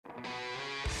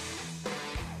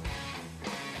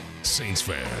Saints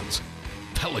fans,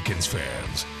 Pelicans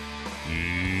fans,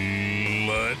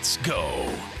 let's go.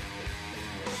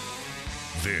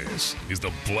 This is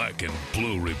the Black and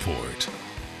Blue Report.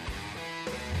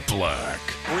 Black.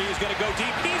 Brees going to go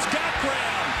deep. He's got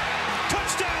ground.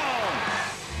 Touchdown.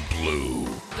 Blue.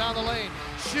 Down the lane.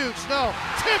 Shoots. No.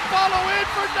 Tip follow in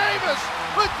for Davis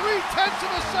with 3/10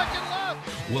 of a second left.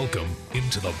 Welcome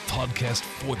into the podcast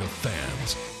for the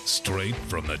fans, straight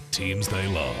from the teams they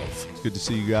love. It's good to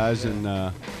see you guys, and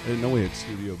I didn't know we had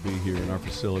Studio B here in our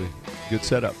facility. Good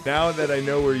setup. Now that I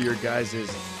know where your guys'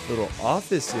 little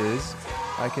office is,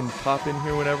 I can pop in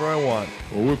here whenever I want.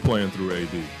 Well, we're playing through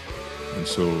AD, and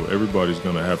so everybody's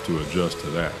going to have to adjust to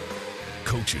that.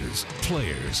 Coaches,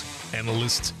 players,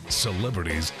 analysts,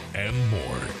 celebrities, and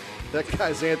more. That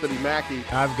guy's Anthony Mackie.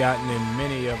 I've gotten in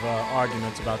many of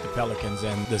arguments about the Pelicans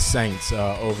and the Saints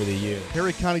over the years.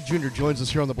 Harry Connick Jr. joins us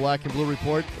here on the Black and Blue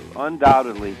Report.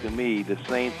 Undoubtedly, to me, the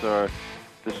Saints are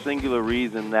the singular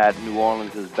reason that New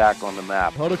Orleans is back on the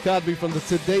map. Hoda Kotb from the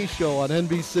Today Show on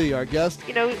NBC, our guest.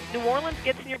 You know, New Orleans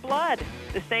gets in your blood.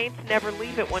 The Saints never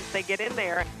leave it once they get in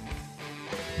there.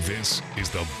 This is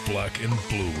the Black and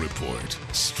Blue Report,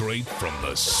 straight from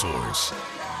the source.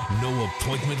 No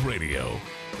appointment radio,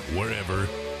 wherever,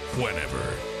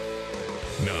 whenever.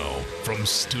 Now, from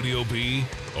Studio B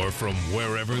or from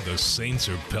wherever the Saints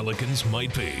or Pelicans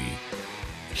might be,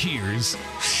 here's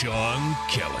Sean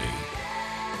Kelly.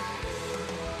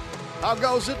 How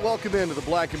goes it? Welcome into the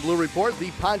Black and Blue Report,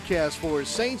 the podcast for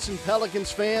Saints and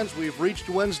Pelicans fans. We've reached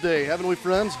Wednesday, haven't we,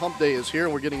 friends? Hump Day is here,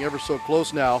 and we're getting ever so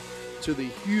close now to the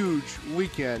huge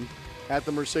weekend at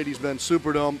the Mercedes-Benz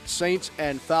Superdome. Saints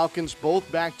and Falcons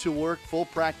both back to work, full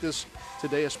practice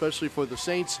today, especially for the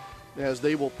Saints, as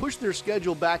they will push their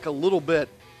schedule back a little bit.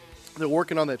 They're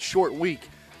working on that short week,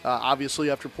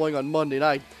 obviously, after playing on Monday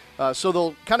night. So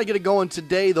they'll kind of get it going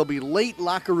today. There'll be late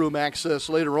locker room access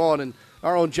later on, and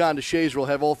our own John DeShazier will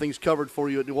have all things covered for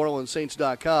you at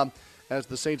NewOrleansSaints.com as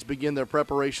the Saints begin their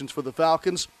preparations for the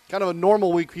Falcons. Kind of a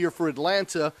normal week here for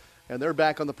Atlanta, and they're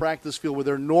back on the practice field with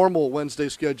their normal Wednesday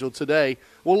schedule today.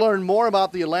 We'll learn more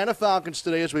about the Atlanta Falcons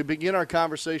today as we begin our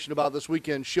conversation about this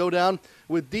weekend showdown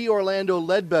with D. Orlando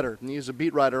Ledbetter. He is a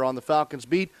beat writer on the Falcons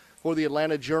beat for the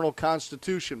Atlanta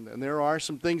Journal-Constitution, and there are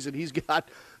some things that he's got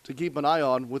to keep an eye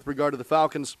on with regard to the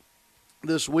Falcons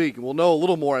this week. We'll know a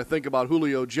little more, I think, about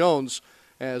Julio Jones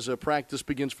as practice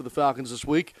begins for the Falcons this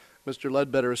week. Mr.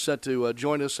 Ledbetter is set to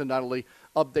join us and not only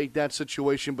update that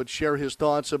situation, but share his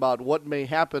thoughts about what may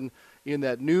happen in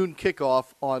that noon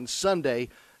kickoff on Sunday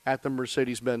at the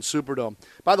Mercedes-Benz Superdome.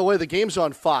 By the way, the game's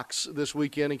on Fox this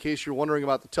weekend, in case you're wondering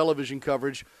about the television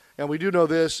coverage. And we do know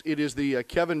this, it is the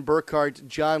Kevin Burkhardt,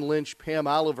 John Lynch, Pam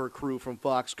Oliver crew from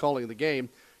Fox calling the game.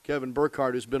 Kevin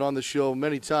Burkhardt, who's been on the show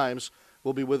many times,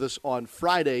 will be with us on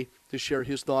Friday to share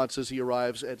his thoughts as he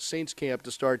arrives at Saints camp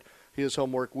to start his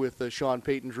homework with Sean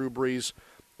Payton, Drew Brees,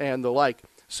 and the like.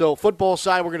 So football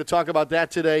side, we're going to talk about that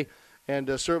today and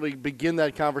certainly begin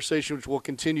that conversation, which will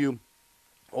continue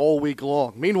all week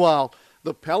long. Meanwhile,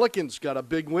 the Pelicans got a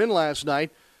big win last night.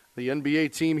 The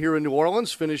NBA team here in New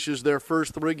Orleans finishes their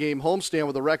first three-game homestand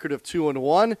with a record of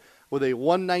 2-1 with a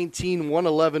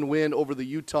 119-111 win over the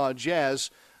Utah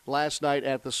Jazz last night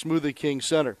at the Smoothie King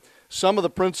Center. Some of the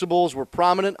principals were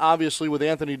prominent, obviously, with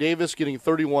Anthony Davis getting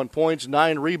 31 points,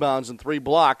 9 rebounds, and 3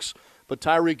 blocks. But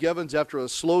Tyreke Evans, after a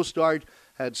slow start,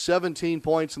 had 17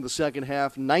 points in the second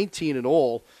half, 19 in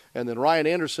all. And then Ryan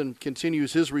Anderson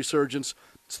continues his resurgence.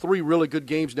 It's 3 really good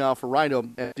games now for Rhino.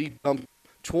 And he dumped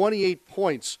 28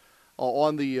 points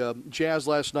on the Jazz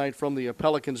last night from the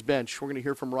Pelicans bench. We're going to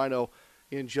hear from Rhino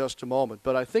in just a moment.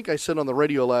 But I think I said on the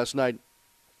radio last night,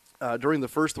 during the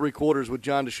first 3 quarters with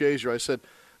John DeShazier, I said,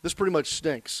 this pretty much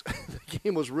stinks. The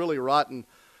game was really rotten,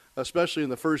 especially in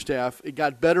the first half. It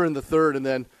got better in the third, and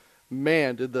then,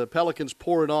 man, did the Pelicans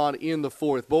pour it on in the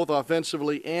fourth, both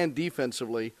offensively and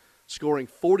defensively, scoring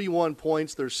 41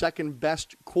 points, their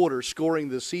second-best quarter scoring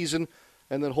this season,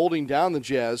 and then holding down the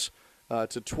Jazz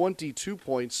to 22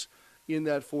 points in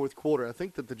that fourth quarter. I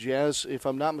think that the Jazz, if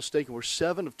I'm not mistaken, were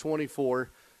 7 of 24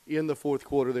 in the fourth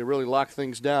quarter. They really locked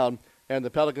things down, and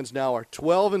the Pelicans now are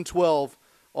 12-12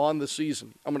 on the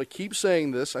season. I'm going to keep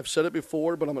saying this. I've said it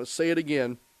before, but I'm going to say it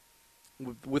again.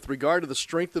 With regard to the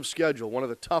strength of schedule, one of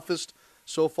the toughest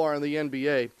so far in the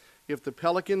NBA, if the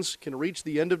Pelicans can reach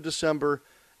the end of December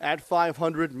at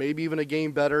 500, maybe even a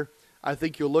game better, I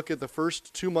think you'll look at the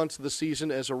first 2 months of the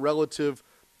season as a relatively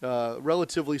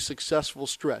successful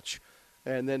stretch.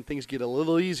 And then things get a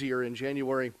little easier in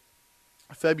January,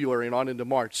 February, and on into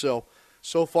March. So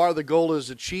far the goal is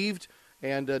achieved.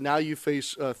 And now you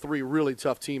face 3 really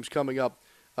tough teams coming up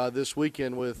this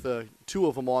weekend with 2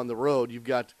 of them on the road. You've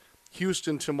got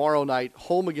Houston tomorrow night,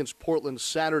 home against Portland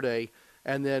Saturday,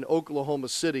 and then Oklahoma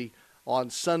City on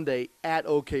Sunday at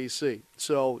OKC.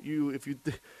 So if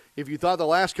you thought the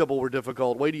last couple were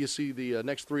difficult, wait till you see the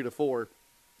next 3 to 4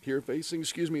 here facing,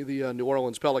 the New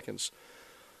Orleans Pelicans.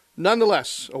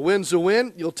 Nonetheless, a win's a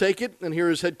win. You'll take it. And here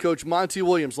is head coach Monty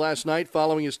Williams last night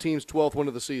following his team's 12th win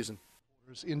of the season.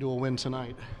 Into a win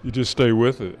tonight. You just stay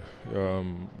with it.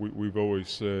 We've always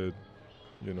said,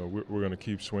 we're going to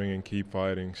keep swinging, keep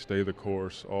fighting, stay the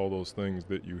course, all those things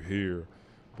that you hear.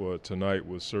 But tonight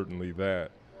was certainly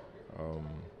that.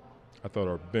 I thought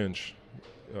our bench,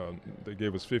 they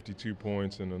gave us 52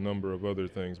 points and a number of other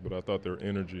things, but I thought their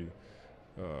energy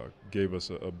gave us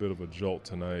a bit of a jolt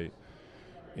tonight.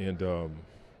 And the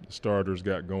starters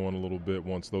got going a little bit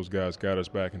once those guys got us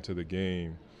back into the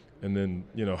game. And then,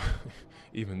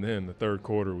 even then, the third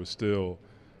quarter was still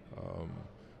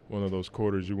one of those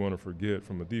quarters you want to forget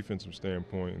from a defensive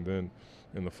standpoint. And then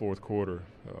in the fourth quarter,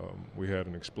 we had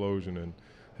an explosion and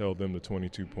held them to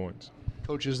 22 points.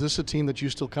 Coach, is this a team that you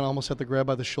still kind of almost have to grab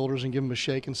by the shoulders and give them a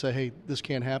shake and say, hey, this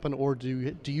can't happen? Or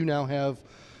do you now have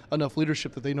enough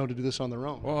leadership that they know to do this on their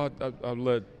own? Well, I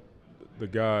let the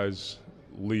guys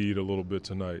lead a little bit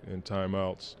tonight in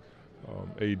timeouts.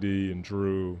 AD and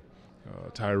Drew,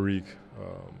 Tyreek,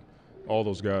 all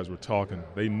those guys were talking.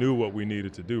 They knew what we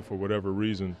needed to do. For whatever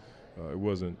reason, it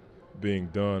wasn't being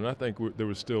done. I think there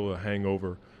was still a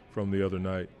hangover from the other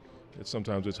night.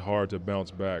 Sometimes it's hard to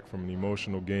bounce back from an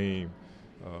emotional game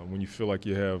when you feel like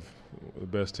you have the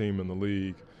best team in the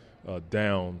league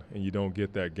down and you don't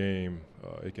get that game.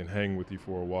 It can hang with you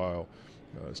for a while.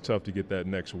 It's tough to get that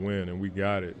next win, and we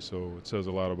got it, so it says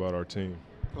a lot about our team.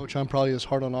 Coach, I'm probably as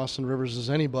hard on Austin Rivers as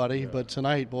anybody, but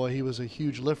tonight, boy, he was a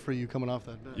huge lift for you coming off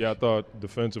that bench. Yeah, I thought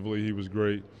defensively he was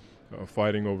great,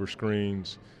 fighting over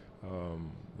screens.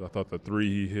 I thought the three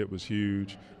he hit was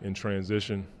huge. In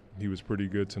transition, he was pretty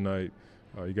good tonight.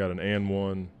 He got an and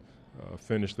one,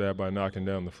 finished that by knocking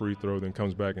down the free throw, then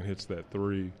comes back and hits that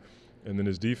three. And then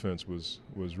his defense was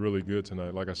really good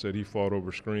tonight. Like I said, he fought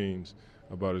over screens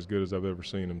about as good as I've ever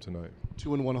seen him tonight.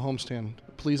 2-1 homestand.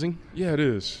 Pleasing? Yeah, it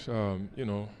is.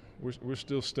 We're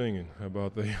still stinging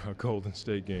about the Golden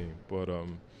State game, but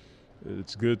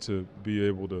it's good to be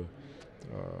able to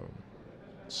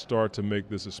start to make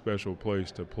this a special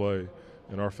place to play.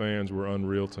 And our fans were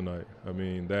unreal tonight. I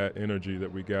mean, that energy that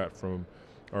we got from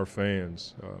our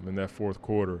fans in that fourth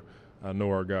quarter, I know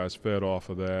our guys fed off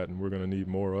of that, and we're going to need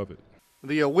more of it.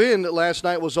 The win last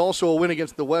night was also a win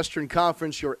against the Western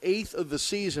Conference, your 8th of the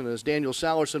season, as Daniel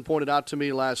Salerson pointed out to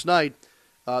me last night.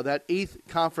 That 8th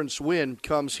conference win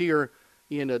comes here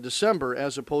in December,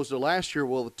 as opposed to last year.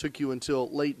 Well, it took you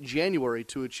until late January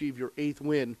to achieve your 8th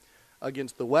win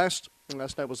against the West. And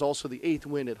last night was also the 8th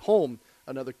win at home,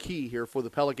 another key here for the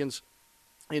Pelicans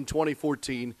in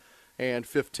 2014 and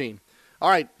 15. All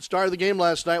right, star of the game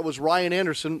last night was Ryan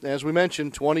Anderson. As we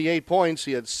mentioned, 28 points.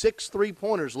 He had 6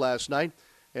 3-pointers last night,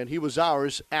 and he was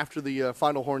ours after the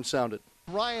final horn sounded.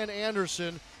 Ryan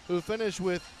Anderson, who finished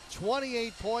with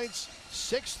 28 points,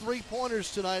 6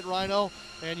 3-pointers tonight, Rhino,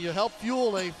 and you helped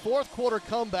fuel a fourth-quarter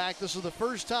comeback. This is the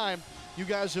first time you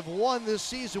guys have won this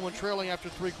season when trailing after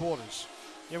 3 quarters.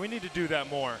 Yeah, we need to do that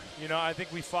more. I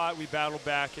think we fought, we battled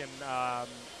back, and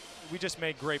we just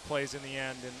made great plays in the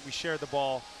end, and we shared the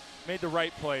ball, made the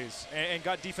right plays, and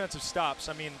got defensive stops.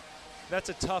 I mean, that's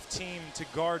a tough team to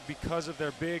guard because of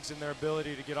their bigs and their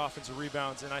ability to get offensive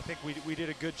rebounds, and I think we did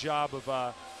a good job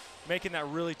of making that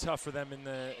really tough for them in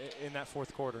that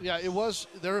fourth quarter. Yeah, it was.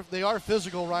 They are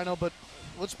physical, Rhino, but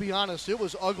let's be honest, it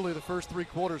was ugly the first 3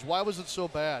 quarters. Why was it so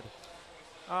bad?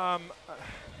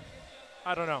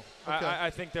 I don't know. Okay. I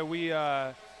think that we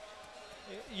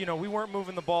weren't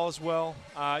moving the ball as well.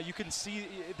 You can see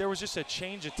there was just a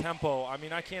change of tempo. I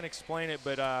mean, I can't explain it,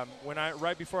 but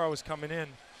right before I was coming in,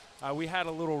 we had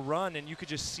a little run, and you could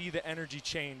just see the energy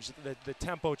change, the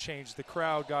tempo changed, the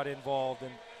crowd got involved,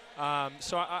 and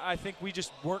so I think we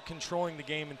just weren't controlling the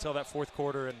game until that fourth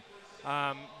quarter,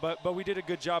 and but we did a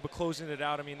good job of closing it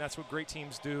out. I mean, that's what great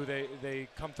teams do. They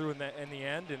come through in the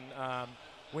end and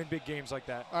win big games like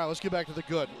that. All right, let's get back to the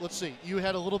good. Let's see. You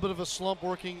had a little bit of a slump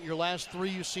working your last 3.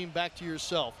 You seem back to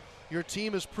yourself. Your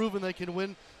team has proven they can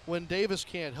win when Davis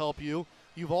can't help you.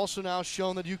 You've also now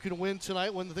shown that you can win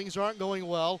tonight when things aren't going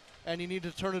well, and you need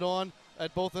to turn it on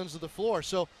at both ends of the floor.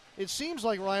 So it seems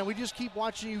like, Ryan, we just keep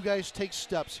watching you guys take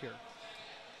steps here.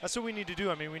 That's what we need to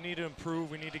do. I mean, we need to improve,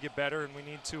 we need to get better, and we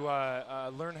need to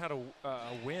learn how to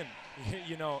win.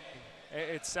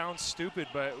 It sounds stupid,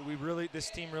 but this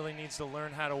team really needs to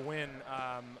learn how to win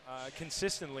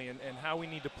consistently and how we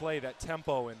need to play that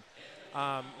tempo. And,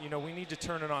 we need to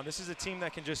turn it on. This is a team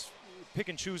that can just pick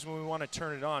and choose when we want to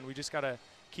turn it on. We just got to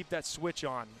keep that switch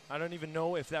on. I don't even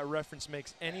know if that reference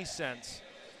makes any sense.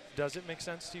 Does it make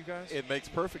sense to you guys? It makes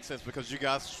perfect sense because you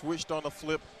guys switched on a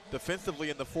flip defensively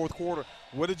in the fourth quarter.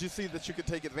 What did you see that you could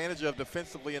take advantage of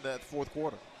defensively in that fourth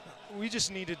quarter? We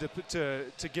just needed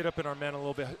to get up in our men a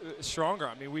little bit stronger.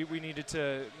 I mean, we needed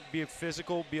to be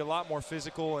physical, be a lot more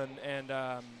physical, and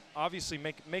obviously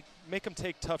make them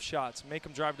take tough shots, make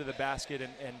them drive to the basket,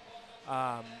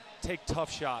 and take tough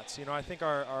shots. You know, I think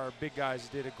our big guys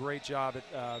did a great job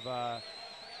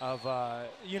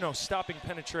of stopping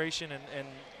penetration and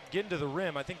getting to the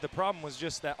rim. I think the problem was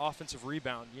just that offensive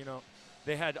rebound. You know,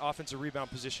 they had offensive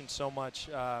rebound position so much.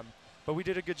 But we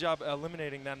did a good job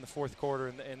eliminating that in the fourth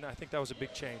quarter, and I think that was a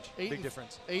big change, big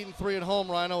difference. 8-3 at home,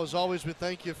 Rhino. As always, we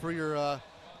thank you for your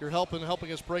help in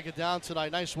helping us break it down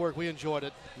tonight. Nice work. We enjoyed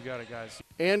it. You got it, guys.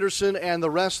 Anderson and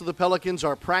the rest of the Pelicans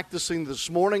are practicing this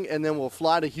morning, and then we'll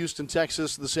fly to Houston,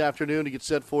 Texas this afternoon to get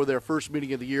set for their first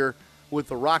meeting of the year with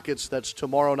the Rockets. That's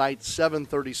tomorrow night,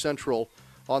 7:30 Central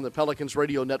on the Pelicans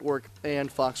Radio Network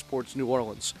and Fox Sports New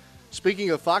Orleans.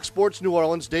 Speaking of Fox Sports New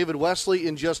Orleans, David Wesley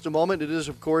in just a moment. It is,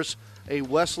 of course, a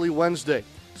Wesley Wednesday.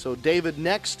 So David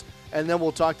next, and then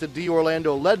we'll talk to D.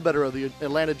 Orlando Ledbetter of the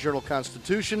Atlanta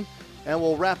Journal-Constitution, and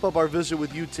we'll wrap up our visit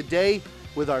with you today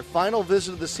with our final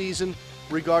visit of the season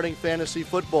regarding fantasy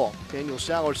football. Daniel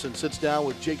Sallerson sits down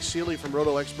with Jake Seeley from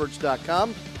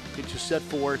RotoExperts.com, get you set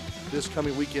for this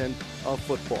coming weekend of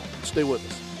football. Stay with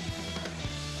us.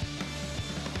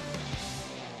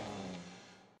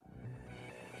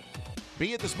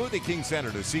 Be at the Smoothie King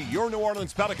Center to see your New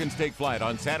Orleans Pelicans take flight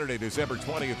on Saturday, December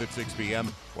 20th at 6 p.m.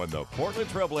 when the Portland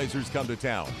Trailblazers come to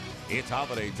town. It's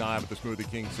holiday time at the Smoothie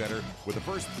King Center with the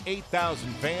first 8,000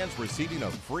 fans receiving a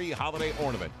free holiday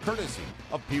ornament, courtesy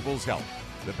of People's Health.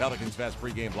 The Pelicans Fest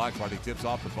pregame block party tips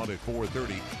off the fun at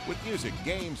 4:30 with music,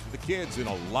 games for the kids, and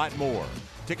a lot more.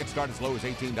 Tickets start as low as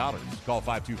 $18. Call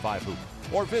 525-HOOP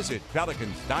or visit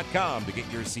Pelicans.com to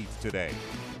get your seats today.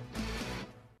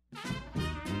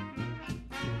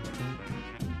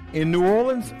 In New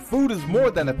Orleans, food is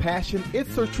more than a passion,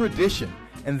 it's a tradition.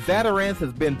 And Zatarain's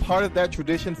has been part of that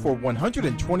tradition for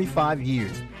 125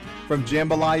 years. From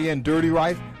jambalaya and dirty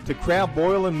rice to crab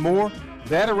boil and more,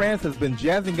 Zatarain's has been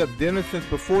jazzing up dinner since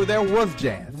before there was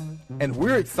jazz. And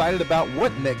we're excited about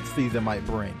what next season might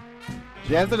bring.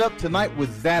 Jazz it up tonight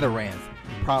with Zatarain's,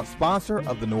 proud sponsor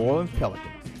of the New Orleans Pelicans.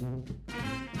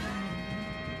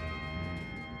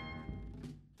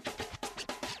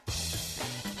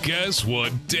 Guess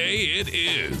what day it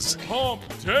is? Hump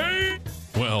Day!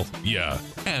 Well, yeah,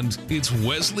 and it's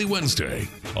Wesley Wednesday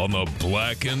on the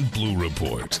Black and Blue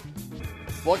Report.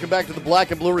 Welcome back to the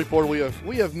Black and Blue Report.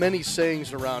 We have many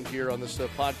sayings around here on this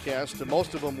podcast, and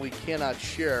most of them we cannot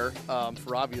share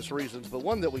for obvious reasons. But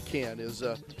one that we can is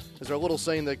our little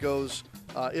saying that goes,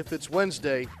 if it's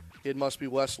Wednesday, it must be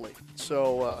Wesley.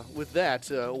 So with that,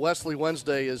 Wesley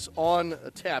Wednesday is on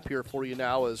tap here for you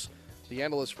now as the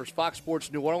analyst for Fox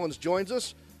Sports New Orleans joins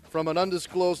us from an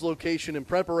undisclosed location in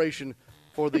preparation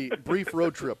for the brief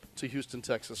road trip to Houston,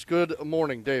 Texas. Good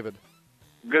morning, David.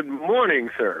 Good morning,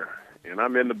 sir. And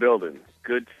I'm in the building.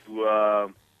 Good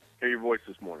to hear your voice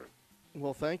this morning.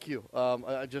 Well, thank you.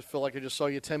 I just feel like I just saw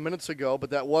you 10 minutes ago,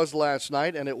 but that was last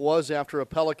night, and it was after a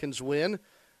Pelicans win,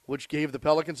 which gave the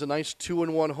Pelicans a nice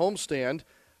 2-1 homestand.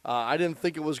 I didn't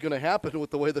think it was going to happen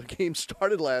with the way the game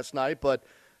started last night, but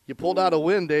you pulled out a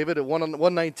win, David, at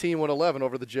 119-111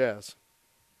 over the Jazz.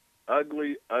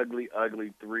 Ugly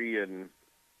 3 and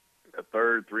a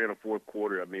third, 3 and a fourth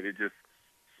quarter. I mean,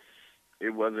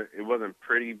 it wasn't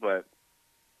pretty, but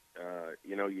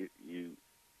you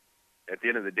at the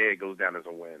end of the day, it goes down as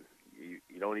a win.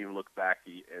 You don't even look back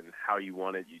and how you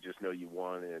won it. You just know you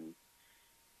won. And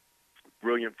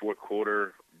brilliant fourth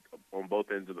quarter on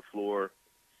both ends of the floor.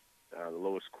 The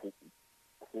lowest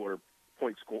quarter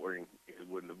point scoring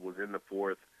was in the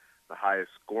fourth. The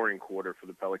highest scoring quarter for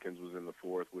the Pelicans was in the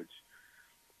fourth, which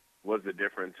was the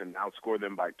difference, and outscore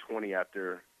them by 20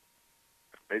 after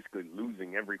basically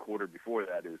losing every quarter before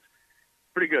that is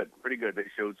pretty good. Pretty good. They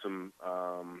showed some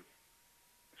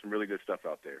really good stuff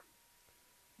out there.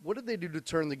 What did they do to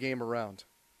turn the game around?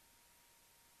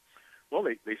 Well,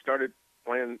 they started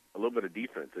playing a little bit of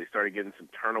defense. They started getting some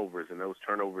turnovers, and those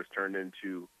turnovers turned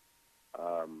into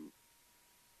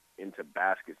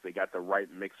baskets. They got the right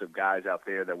mix of guys out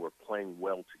there that were playing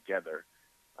well together,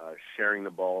 sharing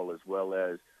the ball as well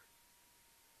as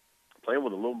playing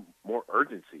with a little more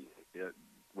urgency.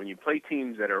 When you play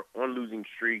teams that are on losing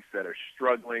streaks, that are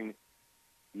struggling,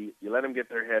 you let them get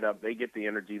their head up. They get the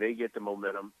energy. They get the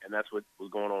momentum, and that's what was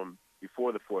going on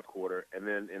before the fourth quarter. And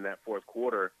then in that fourth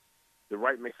quarter, the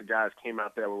right mix of guys came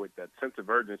out there with that sense of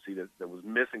urgency that was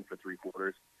missing for three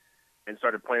quarters and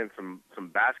started playing some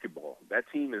basketball. That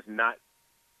team is not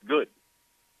good.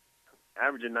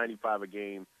 Averaging 95 a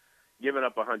game, giving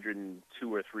up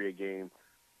 102 or 3 a game.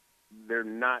 They're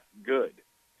not good.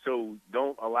 So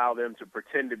don't allow them to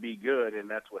pretend to be good, and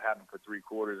that's what happened for three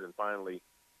quarters, and finally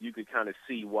you could kind of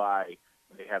see why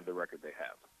they have the record they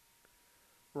have.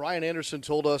 Ryan Anderson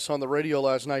told us on the radio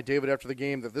last night, David, after the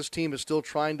game, that this team is still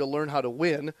trying to learn how to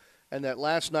win, and that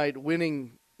last night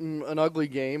winning an ugly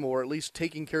game, or at least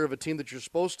taking care of a team that you're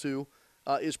supposed to,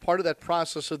 is part of that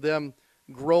process of them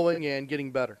growing and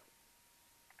getting better.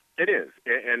 It is,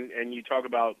 and you talk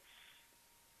about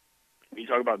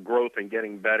growth and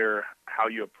getting better, how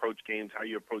you approach games, how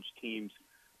you approach teams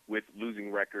with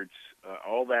losing records.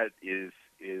 All that is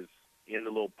in the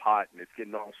little pot, and it's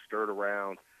getting all stirred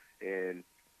around, and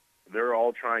they're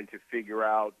all trying to figure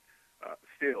out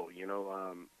still,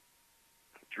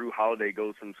 Drew Holiday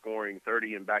goes from scoring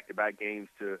 30 in back-to-back games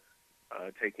to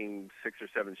taking 6 or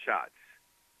 7 shots.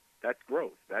 That's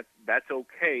growth. That's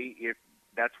okay if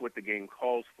that's what the game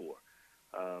calls for.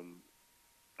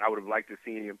 I would have liked to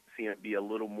see him be a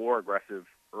little more aggressive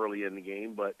early in the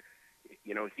game, but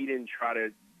he didn't try to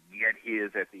get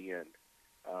his at the end.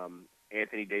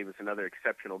 Anthony Davis, another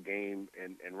exceptional game,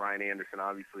 and Ryan Anderson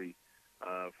obviously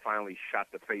finally shot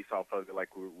the face off of it like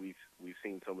we've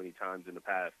seen so many times in the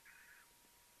past.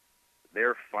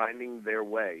 They're finding their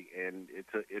way, and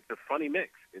it's a funny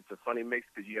mix. It's a funny mix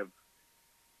because you have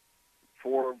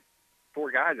four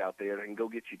guys out there that can go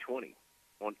get you 20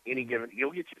 on any given.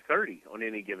 He'll get you 30 on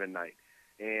any given night,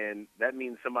 and that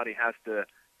means somebody has to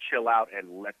chill out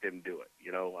and let them do it.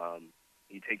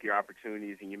 You take your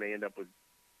opportunities, and you may end up with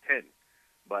 10,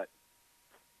 but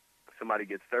somebody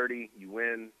gets 30, you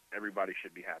win. Everybody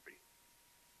should be happy.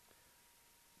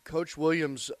 Coach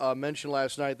Williams mentioned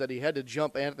last night that he had to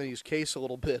jump Anthony's case a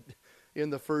little bit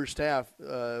in the first half,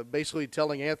 basically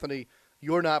telling Anthony,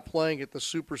 you're not playing at the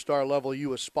superstar level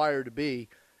you aspire to be.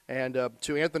 And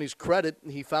to Anthony's credit,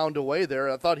 he found a way there.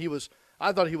 I thought he was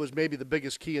maybe the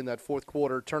biggest key in that fourth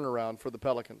quarter turnaround for the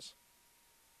Pelicans.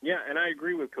 Yeah, and I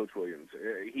agree with Coach Williams.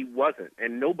 He wasn't,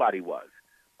 and nobody was.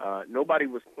 Nobody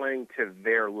was playing to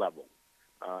their level.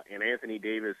 And Anthony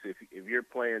Davis, if you're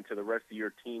playing to the rest of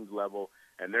your team's level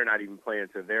and they're not even playing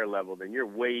to their level, then you're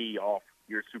way off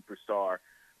your superstar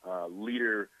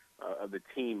leader of the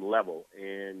team level.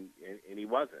 And he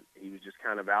wasn't. He was just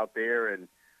kind of out there, and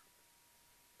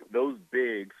those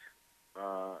bigs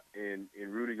in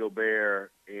Rudy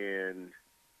Gobert and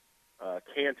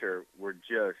Cantor were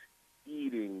just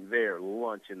eating their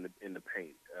lunch in the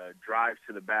paint. Drives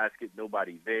to the basket,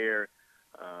 nobody there.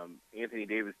 Anthony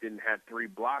Davis didn't have 3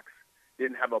 blocks,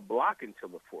 didn't have a block until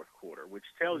the fourth quarter, which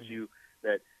tells you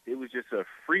that it was just a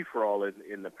free-for-all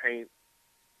in the paint.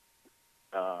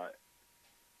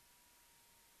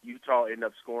 Utah ended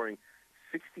up scoring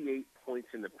 68 points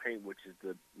in the paint, which is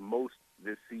the most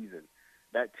this season.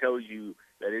 That tells you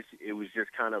that it was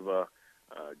just kind of a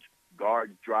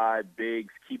guard drive,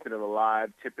 bigs, keeping them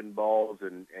alive, tipping balls,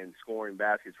 and scoring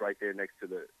baskets right there next to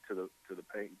the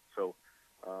paint. So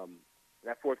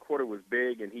that fourth quarter was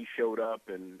big, and he showed up,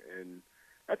 and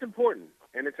that's important.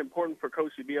 And it's important for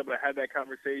Coach to be able to have that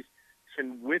conversation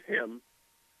with him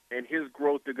and his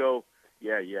growth to go,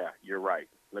 yeah, you're right.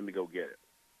 Let me go get it.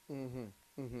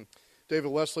 David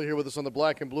Wesley here with us on the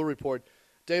Black and Blue Report.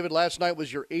 David, last night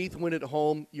was your 8th win at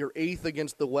home, your 8th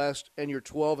against the West, and your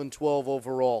 12-12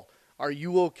 overall. Are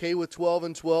you okay with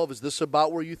 12-12? Is this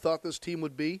about where you thought this team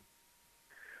would be?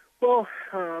 Well,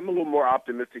 I'm a little more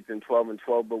optimistic than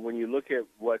 12-12, but when you look at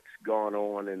what's gone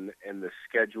on and the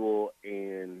schedule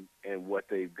and what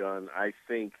they've done, I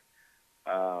think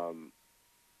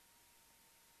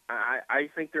I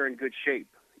think they're in good shape.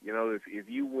 If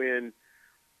you win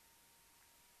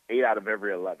 8 out of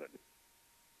every 11,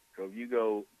 so if you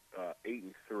go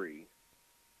 8-3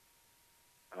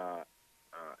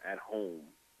 at home,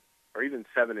 or even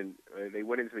 7, they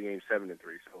went into the game 7-3,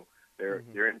 so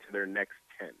they're into their next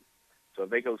 10. So if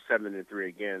they go 7-3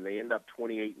 again, they end up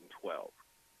 28-12,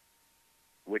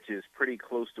 which is pretty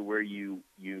close to where you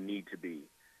need to be.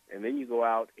 And then you go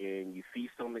out and you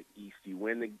feast on the East. You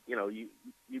win you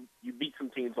beat some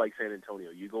teams like San Antonio.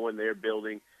 You go in their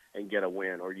building and get a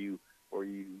win, or you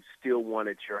steal one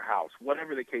at your house,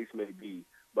 whatever the case may be.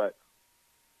 But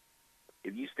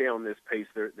if you stay on this pace,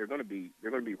 they're going to be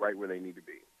right where they need to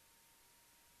be.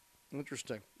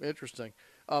 Interesting.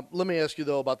 Let me ask you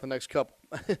though about the next couple.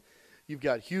 You've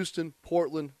got Houston,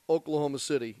 Portland, Oklahoma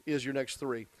City is your next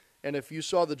 3. And if you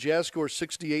saw the Jazz score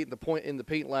 68 in the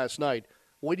paint last night,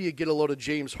 where do you get a load of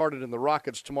James Harden and the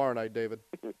Rockets tomorrow night, David?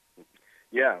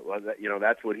 Yeah, well,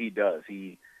 that's what he does.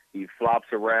 He flops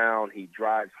around, he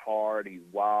drives hard, he's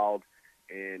wild,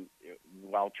 and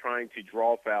while trying to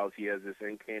draw fouls, he has this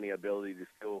uncanny ability to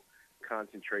still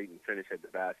concentrate and finish at the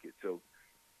basket. So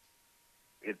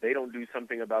if they don't do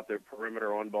something about their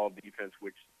perimeter on-ball defense,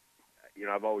 which,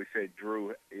 I've always said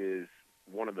Drew is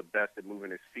one of the best at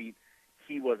moving his feet,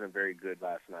 he wasn't very good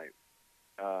last night.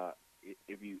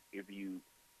 If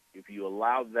you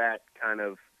allow that kind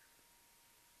of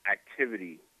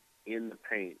activity in the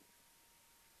paint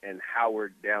and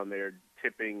Howard down there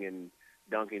tipping and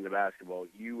dunking the basketball,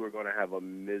 you are going to have a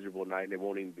miserable night, and it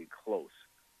won't even be close.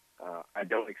 I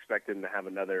don't expect them to have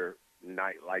another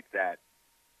night like that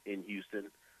in Houston,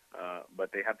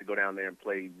 but they have to go down there and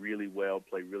play really well,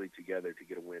 play really together to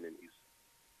get a win in Houston.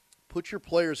 Put your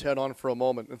player's head on for a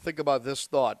moment and think about this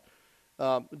thought.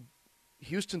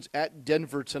 Houston's at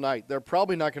Denver tonight. They're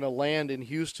probably not going to land in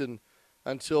Houston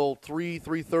until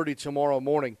 3:30 tomorrow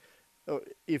morning.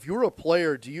 If you're a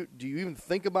player, do you even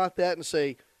think about that and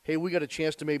say, hey, we got a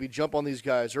chance to maybe jump on these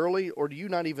guys early, or do you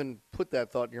not even put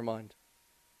that thought in your mind?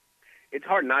 It's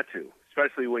hard not to,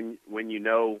 especially when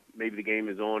maybe the game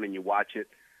is on and you watch it,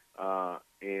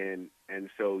 and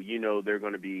so they're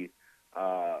going to be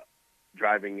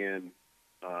driving in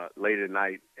late at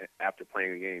night after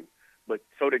playing a game. But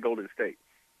so did Golden State.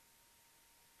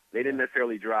 They didn't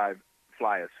necessarily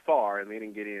fly as far, and they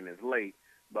didn't get in as late,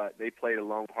 but they played a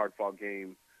long, hard-fought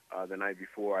game the night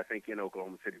before, I think in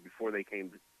Oklahoma City, before they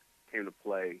came to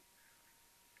play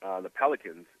the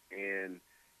Pelicans. And,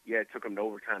 yeah, it took them to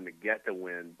overtime to get the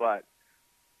win, but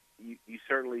you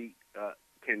certainly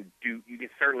can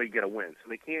certainly get a win. So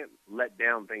they can't let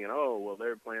down thinking, oh, well, they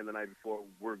were playing the night before,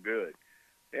 we're good.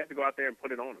 They have to go out there and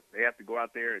put it on them. They have to go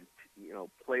out there and,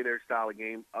 play their style of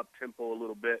game, up-tempo a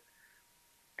little bit,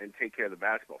 and take care of the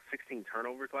basketball. 16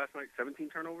 turnovers last night, 17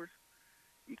 turnovers.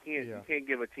 You can't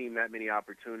give a team that many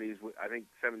opportunities. I think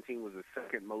 17 was the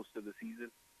second most of the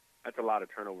season. That's a lot of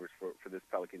turnovers for this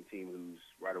Pelican team, who's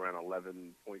right around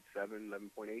 11.7,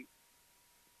 11.8.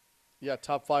 Yeah,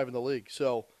 top 5 in the league.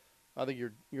 So I think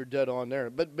you're dead on there.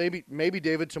 But maybe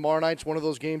David, tomorrow night's one of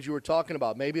those games you were talking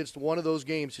about. Maybe it's one of those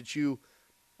games that you,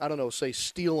 I don't know, say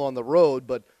steal on the road,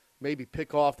 but maybe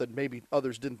pick off that maybe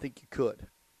others didn't think you could.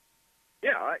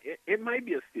 Yeah, it might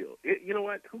be a steal. You know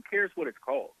what? Who cares what it's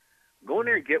called? Go in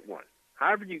there and get one.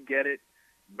 However you get it,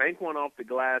 bank one off the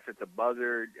glass at the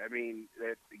buzzer. I mean,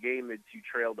 that's the game that you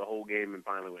trailed the whole game and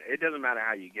finally win. It doesn't matter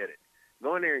how you get it.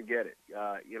 Go in there and get it.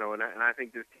 And I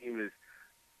think this team is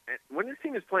 – when this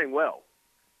team is playing well,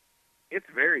 it's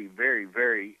very, very,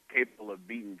 very capable of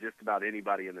beating just about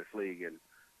anybody in this league. And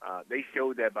they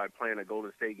showed that by playing a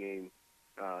Golden State game,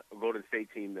 a Golden State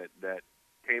team that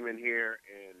came in here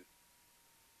and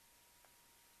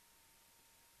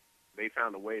they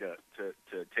found a way to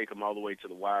take them all the way to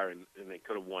the wire, and they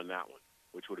could have won that one,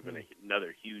 which would have been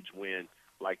another huge win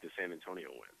like the San Antonio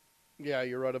win. Yeah,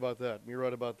 you're right about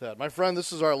that. My friend,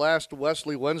 this is our last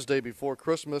Wesley Wednesday before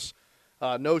Christmas.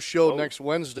 No show next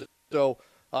Wednesday, so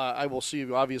I will see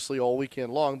you obviously all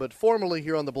weekend long. But formally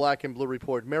here on the Black and Blue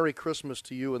Report, Merry Christmas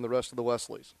to you and the rest of the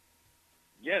Wesleys.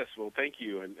 Yes, well, thank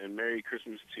you, and Merry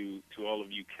Christmas to all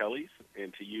of you Kellys,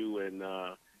 and to you and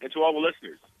to all the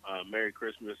listeners. Merry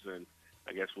Christmas, and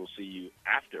I guess we'll see you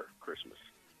after Christmas.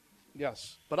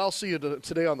 Yes, but I'll see you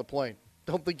today on the plane.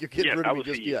 Don't think you're getting rid of me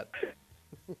just yet.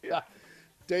 Yeah.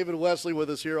 David Wesley with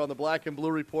us here on the Black and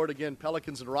Blue Report. Again,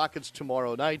 Pelicans and Rockets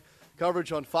tomorrow night.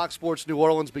 Coverage on Fox Sports New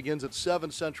Orleans begins at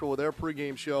 7 Central with their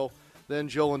pregame show. Then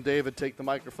Joe and David take the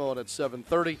microphone at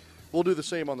 7:30. We'll do the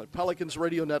same on the Pelicans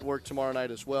Radio Network tomorrow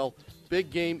night as well.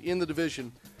 Big game in the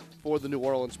division for the New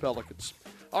Orleans Pelicans.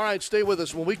 All right, stay with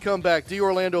us. When we come back, D.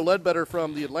 Orlando Ledbetter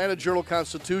from the Atlanta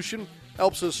Journal-Constitution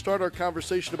helps us start our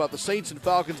conversation about the Saints and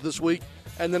Falcons this week.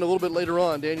 And then a little bit later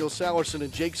on, Daniel Salerson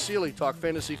and Jake Seeley talk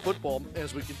fantasy football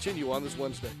as we continue on this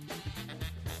Wednesday.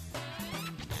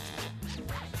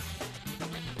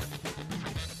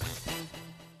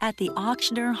 At the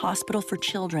Auctioner Hospital for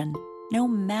Children, no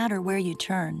matter where you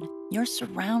turn, you're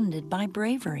surrounded by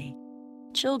bravery.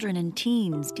 Children and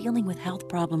teens dealing with health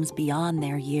problems beyond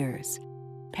their years.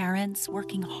 Parents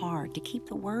working hard to keep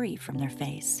the worry from their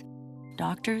face.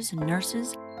 Doctors and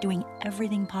nurses doing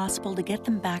everything possible to get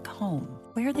them back home,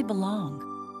 where they belong.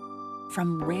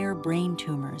 From rare brain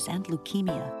tumors and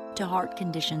leukemia to heart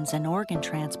conditions and organ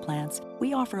transplants,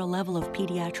 we offer a level of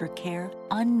pediatric care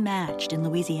unmatched in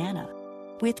Louisiana.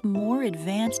 With more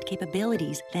advanced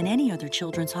capabilities than any other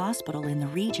children's hospital in the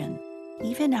region,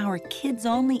 even our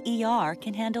kids-only ER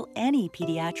can handle any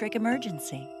pediatric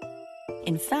emergency.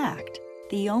 In fact,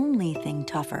 the only thing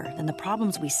tougher than the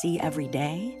problems we see every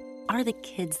day are the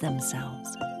kids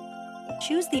themselves.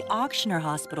 Choose the Auctioner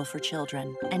Hospital for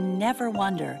Children and never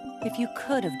wonder if you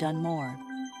could have done more.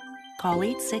 Call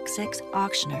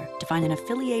 866-AUCTIONER to find an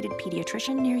affiliated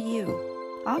pediatrician near you.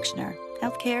 Auctioner,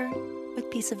 healthcare with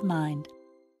peace of mind.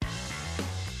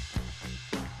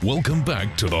 Welcome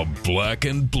back to the Black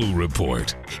and Blue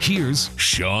Report. Here's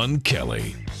Sean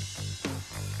Kelly.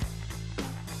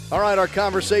 All right, our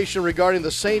conversation regarding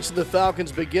the Saints and the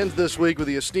Falcons begins this week with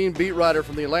the esteemed beat writer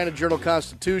from the Atlanta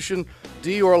Journal-Constitution,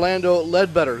 D. Orlando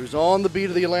Ledbetter, who's on the beat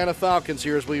of the Atlanta Falcons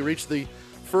here as we reach the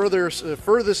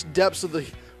furthest depths of the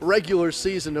regular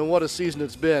season, and what a season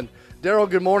it's been. Daryl,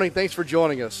 good morning. Thanks for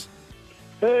joining us.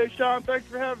 Hey, Sean, thanks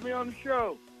for having me on the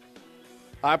show.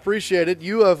 I appreciate it.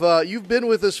 You've been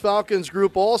with this Falcons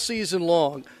group all season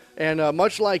long, and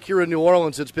much like here in New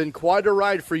Orleans, it's been quite a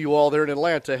ride for you all there in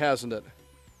Atlanta, hasn't it?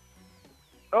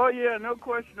 Oh, yeah, no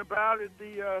question about it.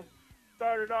 The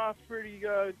started off pretty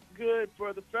good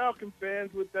for the Falcon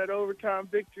fans with that overtime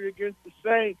victory against the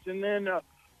Saints, and then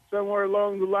somewhere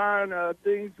along the line,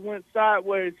 things went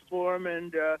sideways for them,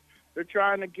 and they're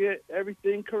trying to get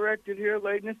everything corrected here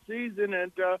late in the season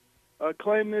and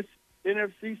claim this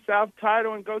NFC South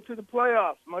title and go to the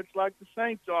playoffs, much like the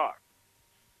Saints are.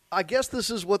 I guess this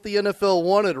is what the NFL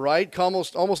wanted, right?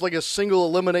 Almost like a single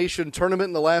elimination tournament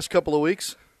in the last couple of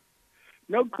weeks.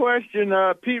 No question.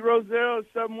 Pete Rozelle is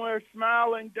somewhere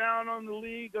smiling down on the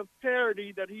league of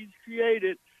parity that he's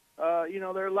created. There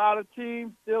are a lot of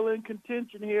teams still in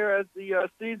contention here as the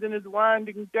season is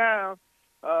winding down.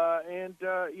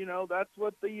 That's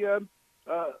what the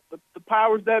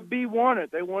powers that be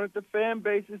wanted. They wanted the fan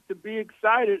bases to be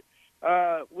excited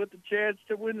with the chance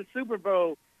to win the Super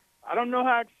Bowl. I don't know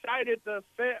how excited the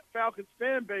Falcons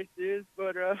fan base is,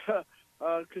 but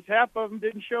because half of them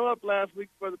didn't show up last week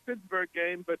for the Pittsburgh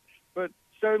game, but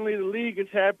certainly the league is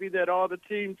happy that all the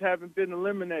teams haven't been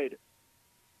eliminated.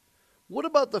 What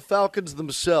about the Falcons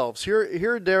themselves? Here,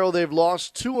 Daryl, they've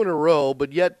lost 2 in a row,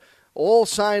 but yet all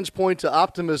signs point to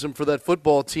optimism for that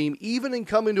football team, even in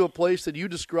coming to a place that you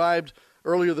described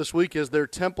earlier this week as their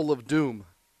temple of doom.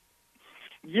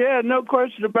 Yeah, no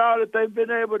question about it. They've been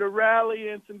able to rally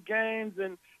in some games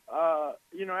and,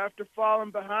 after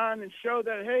falling behind and show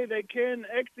that, hey, they can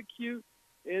execute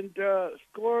and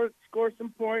score some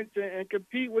points and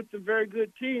compete with some very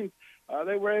good teams.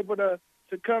 They were able to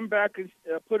come back and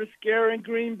put a scare in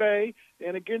Green Bay.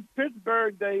 And against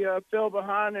Pittsburgh, they fell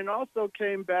behind and also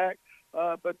came back.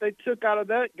 But they took out of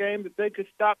that game that they could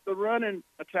stop the running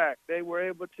attack. They were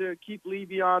able to keep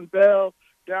Le'Veon Bell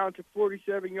down to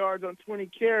 47 yards on 20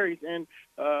 carries. And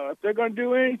if they're going to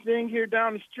do anything here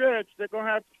down the stretch, they're going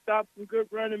to have to stop some good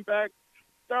running backs,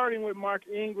 starting with Mark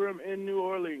Ingram in New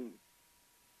Orleans.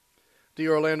 D.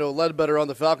 Orlando Ledbetter on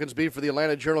the Falcons beat for the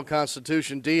Atlanta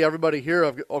Journal-Constitution. D, everybody here,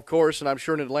 of course, and I'm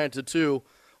sure in Atlanta too,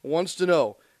 wants to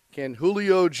know, can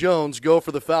Julio Jones go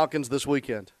for the Falcons this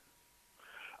weekend?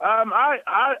 I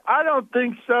don't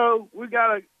think so. We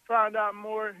got to find out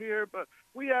more here, but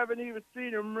we haven't even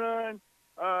seen him run.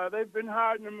 They've been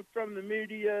hiding him from the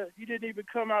media. He didn't even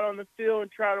come out on the field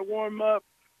and try to warm up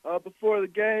before the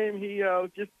game. He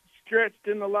just stretched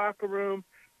in the locker room,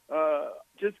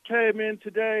 just came in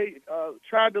today,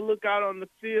 tried to look out on the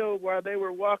field while they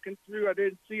were walking through. I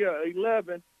didn't see a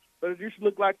 11, but it just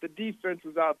looked like the defense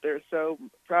was out there, so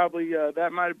probably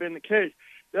that might have been the case.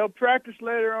 They'll practice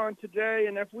later on today,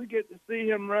 and if we get to see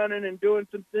him running and doing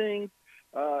some things,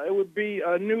 it would be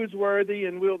newsworthy,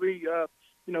 and we'll be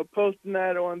posting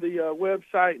that on the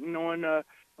website and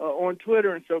on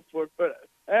Twitter and so forth. But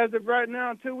as of right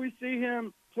now, until we see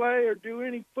him play or do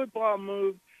any football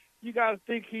moves, you got to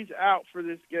think he's out for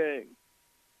this game.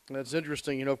 That's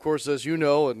interesting. Of course, as you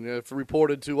know, and if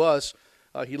reported to us,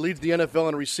 he leads the NFL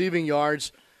in receiving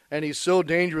yards, and he's so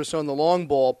dangerous on the long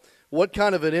ball. What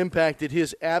kind of an impact did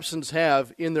his absence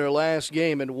have in their last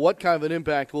game, and what kind of an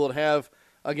impact will it have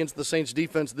against the Saints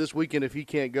defense this weekend if he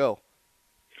can't go?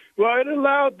 Well, it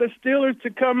allowed the Steelers to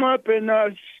come up and,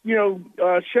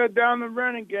 shut down the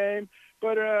running game.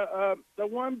 But the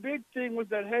one big thing was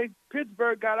that,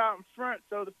 Pittsburgh got out in front,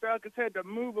 so the Falcons had to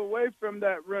move away from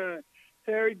that run.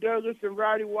 Harry Douglas and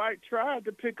Roddy White tried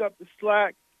to pick up the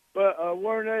slack, but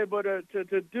weren't able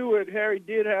to do it. Harry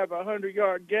did have a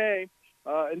 100-yard game,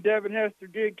 and Devin Hester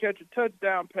did catch a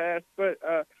touchdown pass. But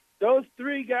those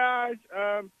three guys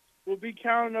will be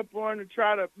counting up on to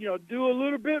try to, do a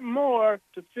little bit more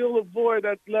to fill a void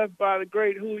that's left by the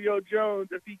great Julio Jones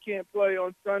if he can't play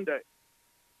on Sunday.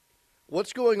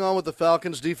 What's going on with the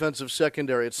Falcons' defensive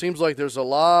secondary? It seems like there's a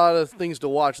lot of things to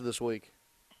watch this week.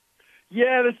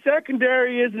 Yeah, the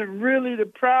secondary isn't really the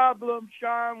problem,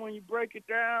 Sean, when you break it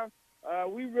down.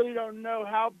 We really don't know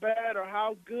how bad or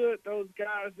how good those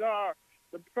guys are.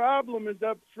 The problem is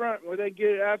up front where they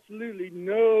get absolutely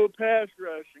no pass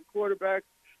rush, and quarterbacks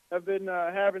have been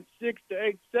having 6 to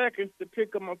 8 seconds to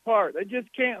pick them apart. They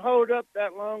just can't hold up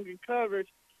that long in coverage.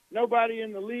 Nobody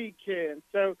in the league can.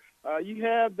 So you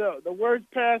have the worst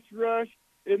pass rush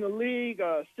in the league,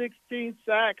 16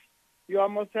 sacks. You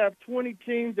almost have 20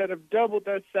 teams that have doubled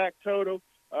that sack total.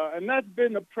 And that's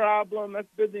been the problem. That's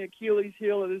been the Achilles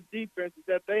heel of this defense, is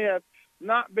that they have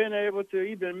not been able to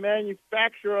even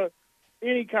manufacture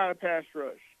any kind of pass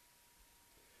rush.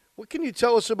 What can you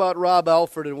tell us about Rob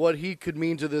Alford and what he could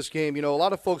mean to this game? You know, a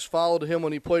lot of folks followed him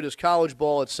when he played his college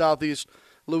ball at Southeast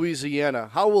Louisiana.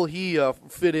 How will he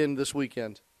fit in this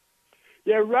weekend?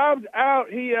 Yeah, Rob's out.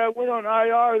 He went on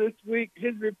IR this week.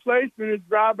 His replacement is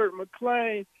Robert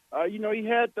McClain. He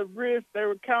had the wrist. They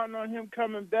were counting on him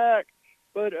coming back.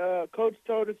 But Coach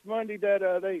told us Monday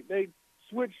that they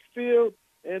switched field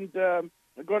and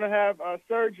they're going to have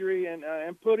surgery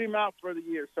and put him out for the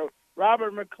year. So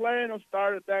Robert McClain will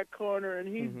start at that corner, and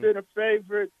he's been a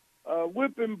favorite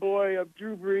whipping boy of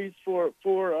Drew Brees for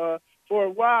a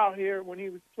while here when he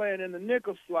was playing in the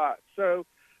nickel slot. So,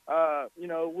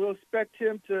 we'll expect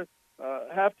him to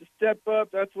have to step up.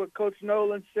 That's what Coach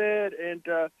Nolan said. And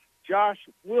Josh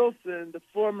Wilson, the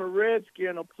former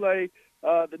Redskin, will play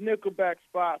the nickelback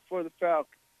spot for the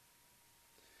Falcons.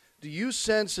 Do you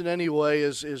sense in any way,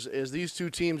 as these two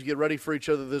teams get ready for each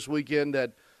other this weekend,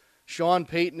 that Sean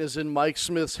Payton is in Mike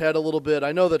Smith's head a little bit?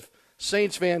 I know that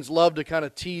Saints fans love to kind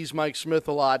of tease Mike Smith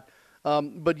a lot,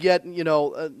 but yet,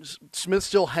 Smith's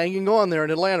still hanging on there in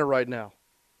Atlanta right now.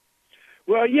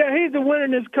 Well, yeah, he's the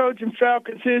winningest coach in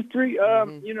Falcons history.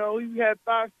 He had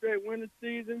 5 straight winning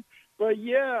seasons. But,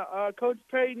 yeah, Coach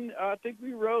Payton, I think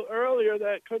we wrote earlier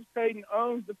that Coach Payton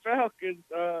owns the Falcons.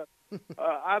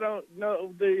 I don't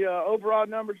know the overall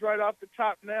numbers right off the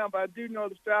top now, but I do know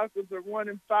the Falcons are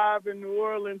 1-5 in New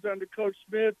Orleans under Coach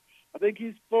Smith. I think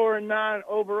he's 4-9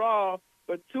 overall,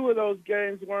 but 2 of those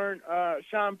games weren't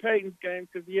Sean Payton's games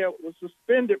because he was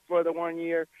suspended for the 1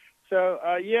 year. So,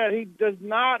 he does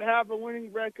not have a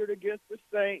winning record against the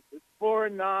Saints. It's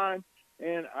 4-9,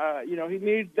 and he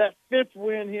needs that 5th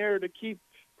win here to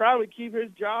probably keep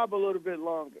his job a little bit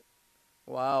longer.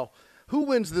 Wow. Who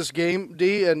wins this game,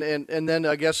 D, and then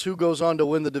I guess who goes on to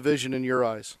win the division in your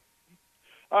eyes?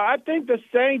 I think the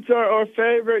Saints are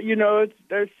favorite.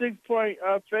 They're 6-point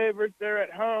favorites. They're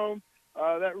at home.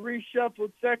 That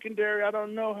reshuffled secondary, I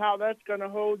don't know how that's going to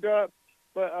hold up.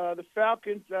 But the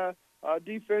Falcons'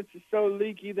 defense is so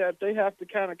leaky that they have to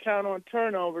kind of count on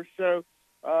turnovers. So,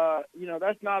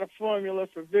 that's not a formula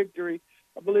for victory.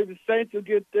 I believe the Saints will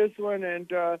get this one and,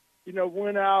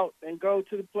 win out and go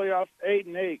to the playoffs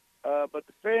 8-8. But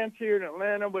the fans here in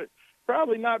Atlanta would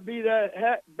probably not be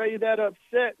that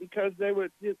upset because they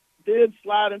did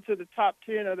slide into the top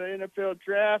 10 of the NFL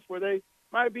draft where they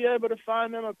might be able to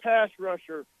find them a pass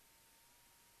rusher.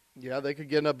 Yeah, they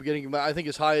could end up getting, I think,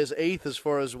 as high as 8th as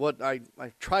far as what I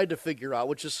tried to figure out,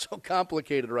 which is so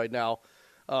complicated right now.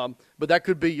 But that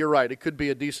could be, you're right, it could be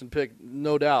a decent pick,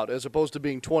 no doubt, as opposed to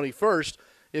being 21st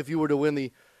if you were to win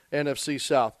the NFC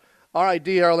South. All right,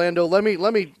 D. Orlando, let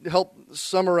me help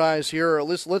summarize here. Or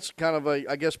let's kind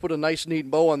of, put a nice, neat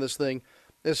bow on this thing.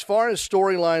 As far as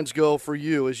storylines go for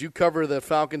you, as you cover the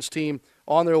Falcons team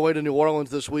on their way to New Orleans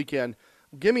this weekend,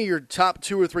 give me your top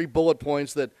 2 or 3 bullet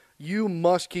points that you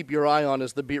must keep your eye on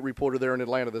as the beat reporter there in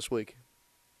Atlanta this week.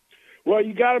 Well,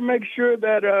 you got to make sure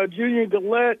that Junior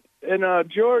Gillette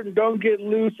and Jordan don't get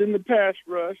loose in the pass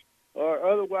rush, or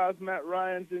otherwise Matt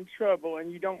Ryan's in trouble, and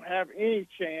you don't have any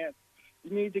chance.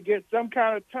 You need to get some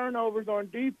kind of turnovers on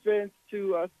defense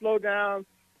to slow down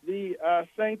the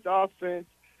Saints offense.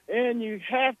 And you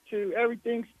have to,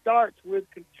 everything starts with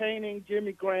containing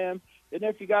Jimmy Graham. And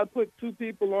if you got to put 2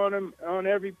 people on him on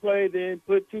every play, then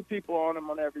put 2 people on him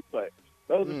on every play.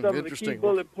 Those are some of the key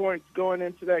bullet points going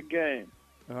into that game.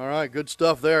 All right, good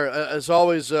stuff there. As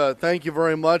always, thank you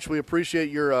very much. We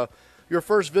appreciate your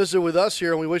first visit with us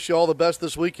here, and we wish you all the best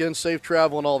this weekend, safe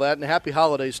travel and all that, and happy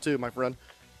holidays too, my friend.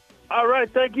 All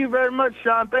right, thank you very much,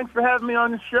 Sean. Thanks for having me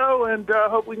on the show, and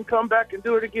hope we can come back and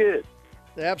do it again.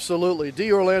 Absolutely.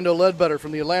 D. Orlando Ledbetter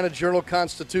from the Atlanta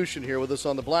Journal-Constitution here with us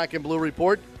on the Black and Blue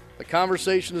Report. The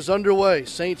conversation is underway.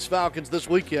 Saints-Falcons this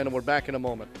weekend, and we're back in a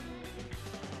moment.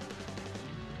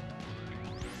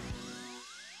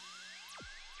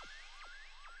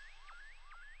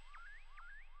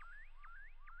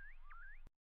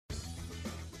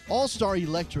 All-Star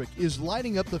Electric is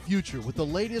lighting up the future with the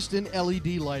latest in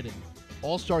LED lighting.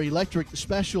 All-Star Electric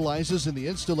specializes in the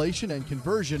installation and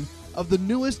conversion of the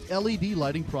newest LED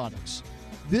lighting products.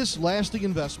 This lasting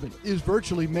investment is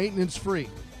virtually maintenance-free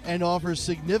and offers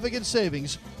significant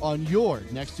savings on your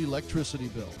next electricity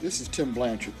bill. This is Tim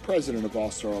Blanchard, president of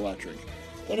All-Star Electric.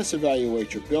 Let us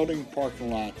evaluate your building,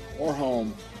 parking lot, or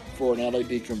home for an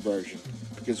LED conversion,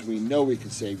 because we know we can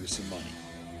save you some money.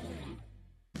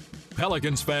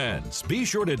 Pelicans fans, be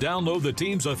sure to download the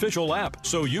team's official app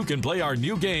so you can play our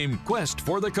new game, Quest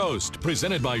for the Coast,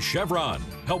 presented by Chevron.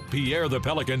 Help Pierre the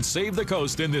Pelican save the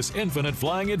coast in this infinite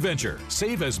flying adventure.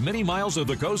 Save as many miles of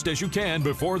the coast as you can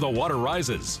before the water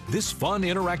rises. This fun,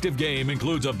 interactive game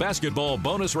includes a basketball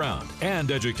bonus round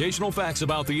and educational facts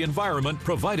about the environment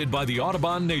provided by the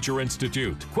Audubon Nature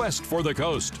Institute. Quest for the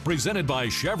Coast, presented by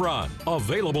Chevron.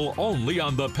 Available only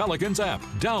on the Pelicans app.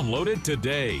 Download it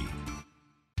today.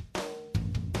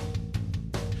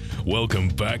 Welcome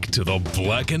back to the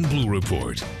Black and Blue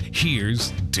Report.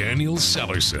 Here's Daniel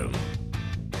Sellerson.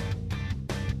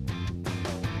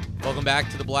 Welcome back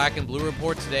to the Black and Blue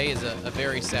Report. Today is a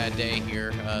very sad day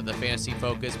here. The Fantasy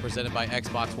Focus presented by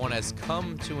Xbox One has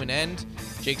come to an end.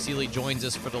 Jake Seeley joins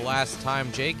us for the last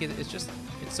time. Jake, it's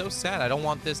so sad. I don't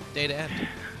want this day to end.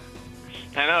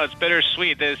 I know, it's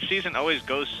bittersweet. The season always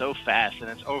goes so fast, and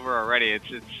it's over already.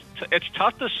 It's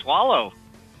tough to swallow.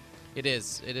 It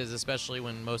is, especially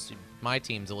when most of my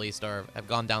teams, at least, have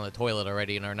gone down the toilet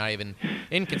already and are not even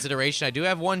in consideration. I do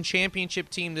have one championship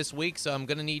team this week, so I'm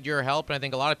going to need your help, and I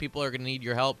think a lot of people are going to need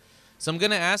your help. So I'm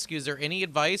going to ask you, is there any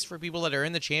advice for people that are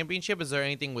in the championship? Is there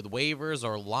anything with waivers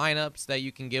or lineups that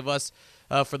you can give us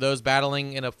for those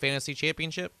battling in a fantasy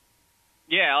championship?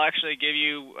 Yeah, I'll actually give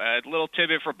you a little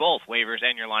tidbit for both waivers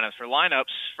and your lineups. For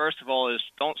lineups, first of all, is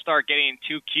don't start getting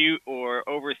too cute or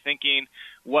overthinking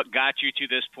what got you to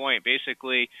this point.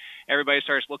 Basically, everybody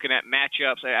starts looking at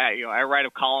matchups. I write a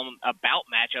column about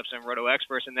matchups in Roto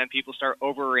Experts, and then people start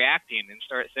overreacting and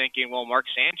start thinking, well, Mark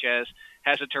Sanchez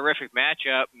has a terrific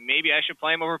matchup. Maybe I should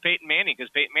play him over Peyton Manning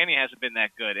because Peyton Manning hasn't been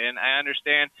that good. And I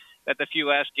understand that the few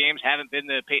last games haven't been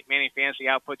the Peyton Manning fantasy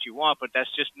output you want, but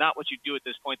that's just not what you do at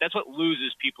this point. That's what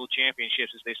loses people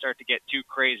championships, is they start to get too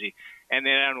crazy. And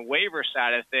then on the waiver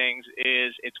side of things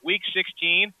is it's week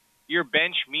 16. Your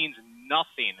bench means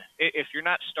nothing. If you're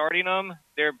not starting them,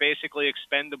 they're basically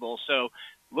expendable. So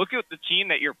look at the team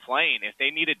that you're playing. If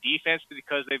they need a defense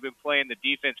because they've been playing the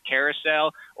defense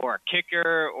carousel, or a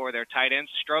kicker, or their tight ends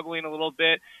struggling a little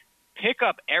bit, pick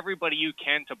up everybody you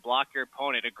can to block your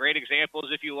opponent. A great example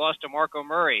is if you lost to Marco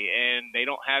Murray and they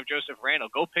don't have Joseph Randle.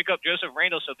 Go pick up Joseph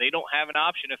Randle so they don't have an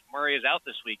option if Murray is out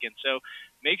this weekend. So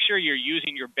make sure you're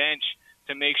using your bench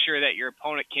to make sure that your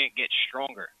opponent can't get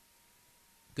stronger.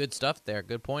 Good stuff there.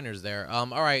 Good pointers there. All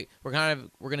right, we're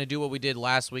going to do what we did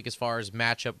last week as far as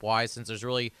matchup wise, since there's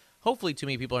really hopefully too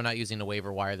many people are not using the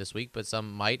waiver wire this week, but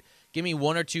some might. Give me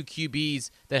one or two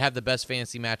QBs that have the best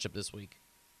fantasy matchup this week.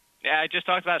 Yeah, I just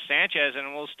talked about Sanchez,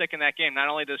 and we'll stick in that game. Not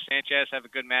only does Sanchez have a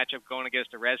good matchup going against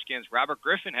the Redskins, Robert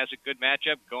Griffin has a good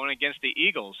matchup going against the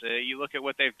Eagles. You look at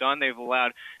what they've done. They've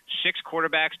allowed 6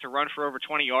 quarterbacks to run for over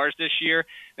 20 yards this year.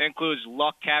 That includes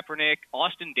Luck, Kaepernick,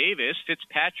 Austin Davis,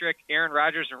 Fitzpatrick, Aaron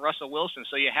Rodgers, and Russell Wilson.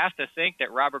 So you have to think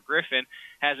that Robert Griffin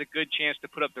has a good chance to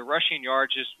put up the rushing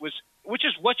yards, which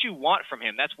is what you want from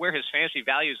him. That's where his fantasy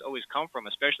values always come from,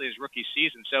 especially his rookie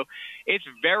season. So it's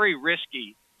very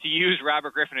risky to use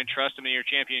Robert Griffin and trust him in your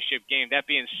championship game. That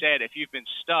being said, if you've been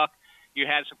stuck, you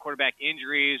had some quarterback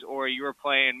injuries, or you were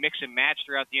playing mix and match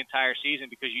throughout the entire season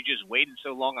because you just waited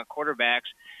so long on quarterbacks,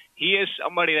 he is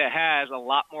somebody that has a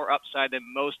lot more upside than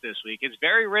most this week. It's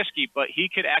very risky, but he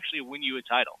could actually win you a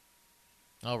title.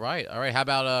 All right. How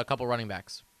about a couple running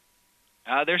backs?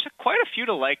 There's quite a few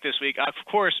to like this week. Of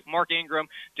course, Mark Ingram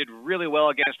did really well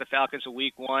against the Falcons in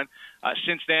week 1.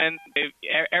 Since then,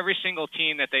 every single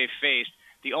team that they've faced,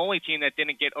 the only team that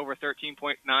didn't get over 13.9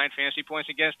 fantasy points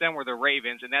against them were the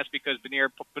Ravens, and that's because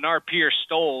Bernard Pierce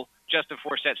stole Justin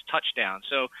Forsett's touchdown.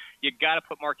 So you got to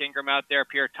put Mark Ingram out there.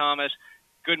 Pierre Thomas,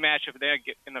 good matchup there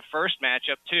in the first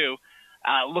matchup too.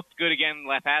 Looked good again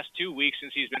the past 2 weeks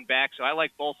since he's been back, so I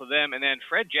like both of them. And then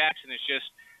Fred Jackson is just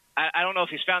 – I don't know if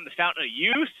he's found the fountain of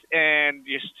youth, and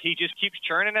he just keeps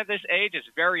churning at this age. It's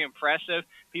very impressive.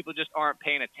 People just aren't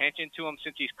paying attention to him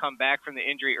since he's come back from the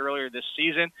injury earlier this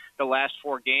season, the last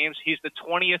 4 games. He's the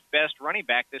 20th best running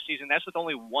back this season. That's with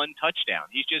only 1 touchdown.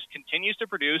 He just continues to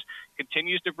produce,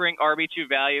 continues to bring RB2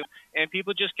 value, and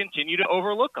people just continue to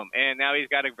overlook him. And now he's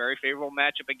got a very favorable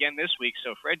matchup again this week.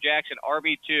 So Fred Jackson,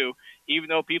 RB2, even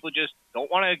though people just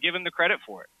don't want to give him the credit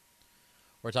for it.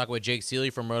 We're talking with Jake Seeley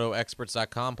from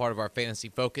RotoExperts.com, part of our Fantasy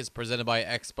Focus, presented by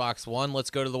Xbox One. Let's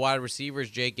go to the wide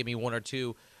receivers. Jake, give me one or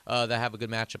two that have a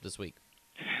good matchup this week.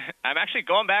 I'm actually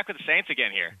going back with the Saints again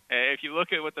here. If you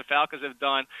look at what the Falcons have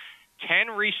done,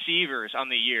 10 receivers on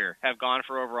the year have gone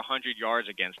for over 100 yards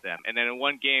against them. And then in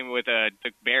one game with the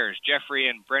Bears, Jeffrey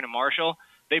and Brandon Marshall,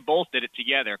 they both did it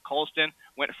together. Colston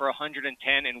went for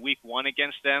 110 in week 1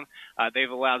 against them.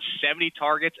 They've allowed 70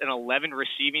 targets and 11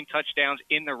 receiving touchdowns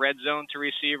in the red zone to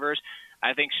receivers.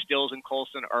 I think Stills and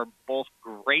Colston are both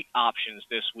great options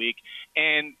this week.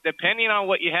 And depending on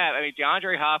what you have, I mean,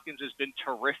 DeAndre Hopkins has been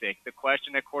terrific. The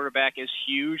question at quarterback is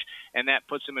huge, and that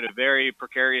puts him in a very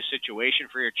precarious situation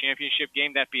for your championship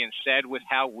game. That being said, with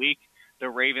how weak the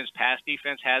Ravens' pass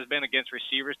defense has been against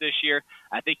receivers this year,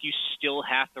 I think you still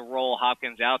have to roll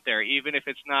Hopkins out there, even if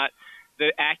it's not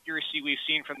the accuracy we've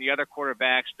seen from the other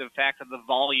quarterbacks. The fact of the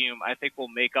volume, I think, will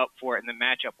make up for it, and the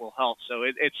matchup will help. So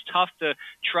it's tough to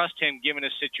trust him given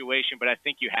his situation, but I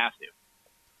think you have to.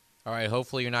 All right,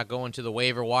 hopefully you're not going to the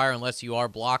waiver wire unless you are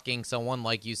blocking someone,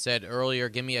 like you said earlier.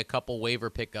 Give me a couple waiver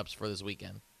pickups for this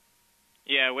weekend.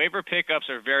 Yeah, waiver pickups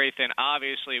are very thin.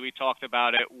 Obviously, we talked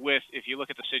about it if you look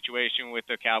at the situation with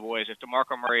the Cowboys, if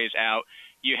DeMarco Murray is out,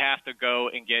 you have to go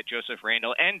and get Joseph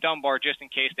Randle and Dunbar just in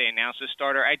case they announce a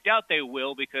starter. I doubt they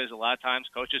will because a lot of times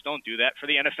coaches don't do that for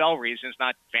the NFL reasons,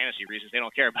 not fantasy reasons. They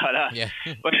don't care about us. Yeah.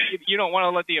 But you don't want to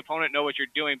let the opponent know what you're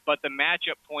doing. But the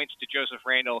matchup points to Joseph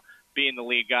Randle being the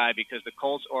lead guy because the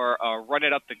Colts are run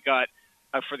it up the gut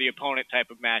for the opponent type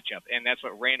of matchup, and that's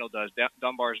what Randle does.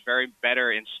 Dunbar is very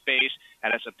better in space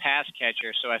and as a pass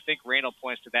catcher, so I think Randle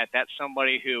points to that. That's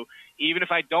somebody who, even if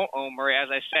I don't own Murray, as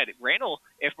I said, Randle,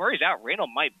 if Murray's out, Randle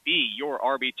might be your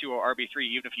RB2 or RB3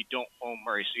 even if you don't own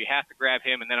Murray, so you have to grab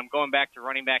him. And then I'm going back to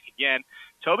running back again.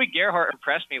 Toby Gerhart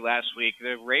impressed me last week.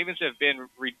 The Ravens have been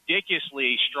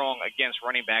ridiculously strong against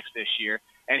running backs this year,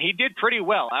 and he did pretty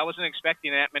well. I wasn't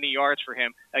expecting that many yards for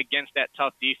him against that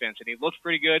tough defense, and he looked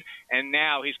pretty good. And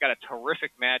now he's got a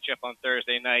terrific matchup on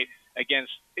Thursday night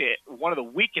against one of the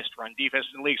weakest run defenses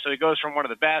in the league. So he goes from one of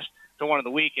the best to one of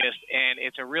the weakest, and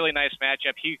it's a really nice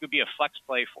matchup. He could be a flex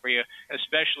play for you,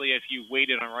 especially if you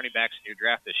waited on running backs in your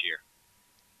draft this year.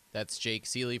 That's Jake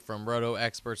Seeley from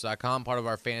RotoExperts.com, part of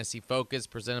our Fantasy Focus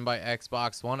presented by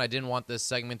Xbox One. I didn't want this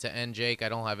segment to end, Jake. I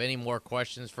don't have any more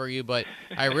questions for you, but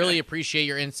I really appreciate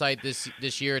your insight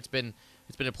this year. It's been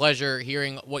a pleasure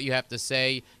hearing what you have to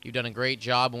say. You've done a great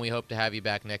job, and we hope to have you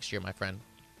back next year, my friend.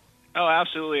 Oh,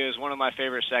 absolutely. It was one of my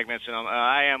favorite segments, and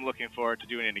I am looking forward to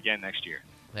doing it again next year.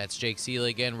 That's Jake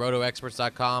Seeley again,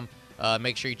 RotoExperts.com.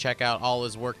 Make sure you check out all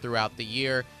his work throughout the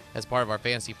year as part of our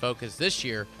Fantasy Focus this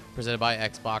year, presented by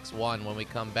Xbox One. When we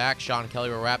come back, Sean Kelly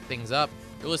will wrap things up.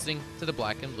 You're listening to the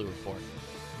Black and Blue Report.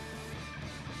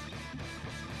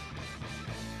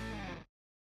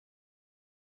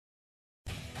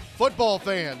 Football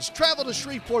fans, travel to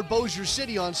Shreveport Bossier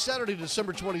City on Saturday,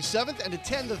 December 27th and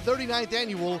attend the 39th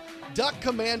annual Duck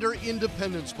Commander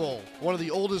Independence Bowl. One of the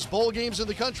oldest bowl games in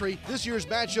the country, this year's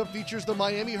matchup features the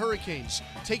Miami Hurricanes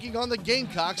taking on the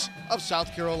Gamecocks of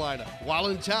South Carolina. While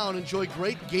in town, enjoy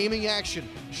great gaming action,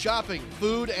 shopping,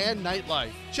 food, and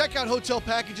nightlife. Check out hotel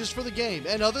packages for the game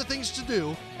and other things to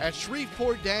do at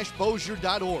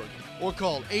shreveport-bossier.org or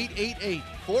call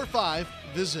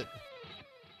 888-45-VISIT.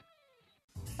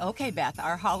 Okay, Beth,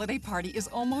 our holiday party is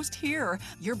almost here.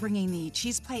 You're bringing the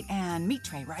cheese plate and meat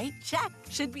tray, right? Check.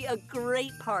 Should be a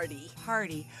great party.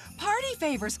 Party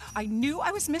favors. I knew I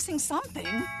was missing something.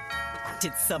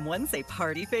 Did someone say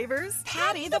party favors?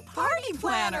 Patty, the party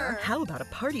planner. How about a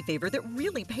party favor that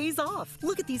really pays off?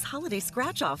 Look at these holiday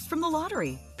scratch-offs from the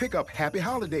lottery. Pick up Happy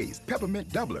Holidays, Peppermint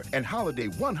Doubler, and Holiday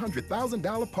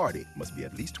 $100,000 Party. Must be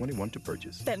at least 21 to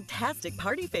purchase. Fantastic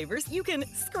party favors you can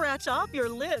scratch off your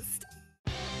list.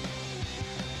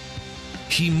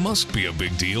 He must be a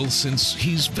big deal since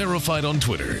he's verified on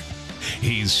Twitter.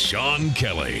 He's Sean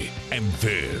Kelly, and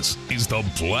this is the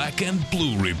Black and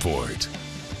Blue Report.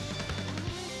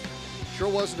 Sure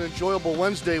was an enjoyable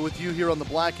Wednesday with you here on the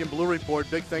Black and Blue Report.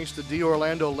 Big thanks to D.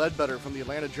 Orlando Ledbetter from the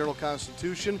Atlanta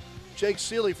Journal-Constitution, Jake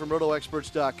Seeley from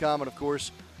RotoExperts.com, and, of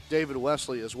course, David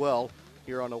Wesley as well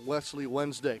here on a Wesley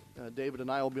Wednesday. David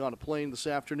and I will be on a plane this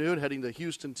afternoon heading to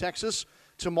Houston, Texas.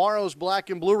 Tomorrow's Black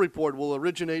and Blue Report will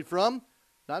originate from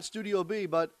not Studio B,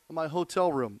 but my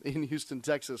hotel room in Houston,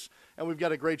 Texas. And we've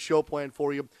got a great show planned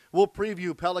for you. We'll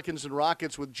preview Pelicans and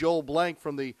Rockets with Joel Blank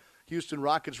from the Houston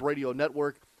Rockets Radio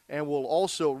Network. And we'll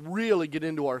also really get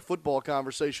into our football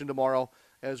conversation tomorrow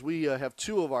as we have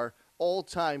two of our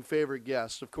all-time favorite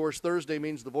guests. Of course, Thursday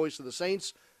means the voice of the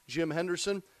Saints, Jim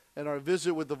Henderson. And our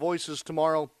visit with the voices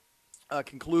tomorrow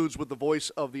concludes with the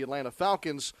voice of the Atlanta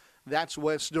Falcons. That's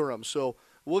Wes Durham. So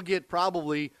we'll get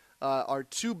probably our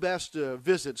two best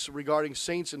visits regarding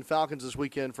Saints and Falcons this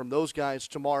weekend from those guys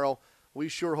tomorrow. We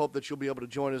sure hope that you'll be able to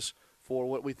join us for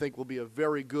what we think will be a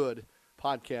very good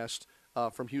podcast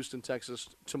from Houston, Texas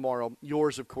tomorrow.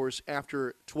 Yours, of course,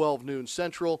 after 12 noon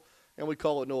Central. And we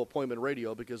call it No Appointment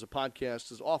Radio because a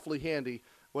podcast is awfully handy,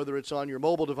 whether it's on your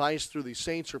mobile device through the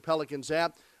Saints or Pelicans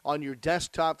app, on your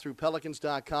desktop through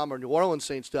Pelicans.com or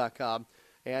NewOrleansSaints.com,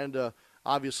 and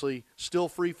obviously still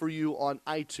free for you on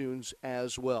iTunes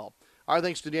as well. Our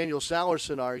thanks to Daniel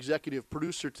Salerson, our executive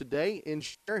producer today.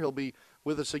 He'll be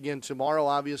with us again tomorrow,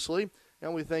 obviously.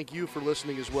 And we thank you for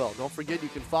listening as well. Don't forget you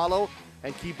can follow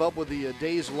and keep up with the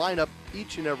day's lineup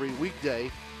each and every weekday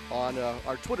on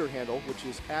our Twitter handle, which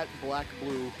is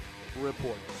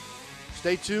 @BlackBlueReport.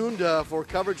 Stay tuned for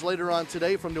coverage later on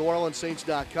today from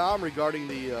NewOrleansSaints.com regarding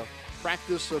the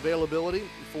practice availability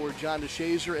for John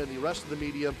DeShazier and the rest of the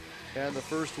media, and the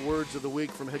first words of the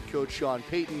week from head coach Sean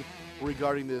Payton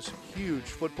regarding this huge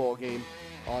football game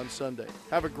on Sunday.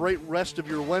 Have a great rest of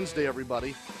your Wednesday,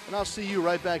 everybody, and I'll see you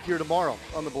right back here tomorrow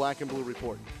on the Black and Blue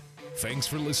Report. Thanks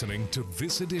for listening to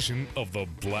this edition of the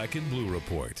Black and Blue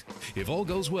Report. If all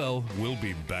goes well, we'll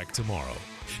be back tomorrow.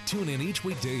 Tune in each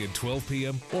weekday at 12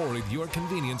 p.m. or at your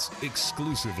convenience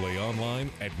exclusively online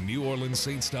at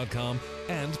NewOrleansSaints.com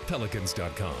and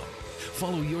Pelicans.com.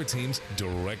 Follow your teams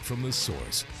direct from the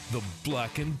source, the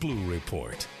Black and Blue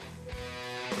Report.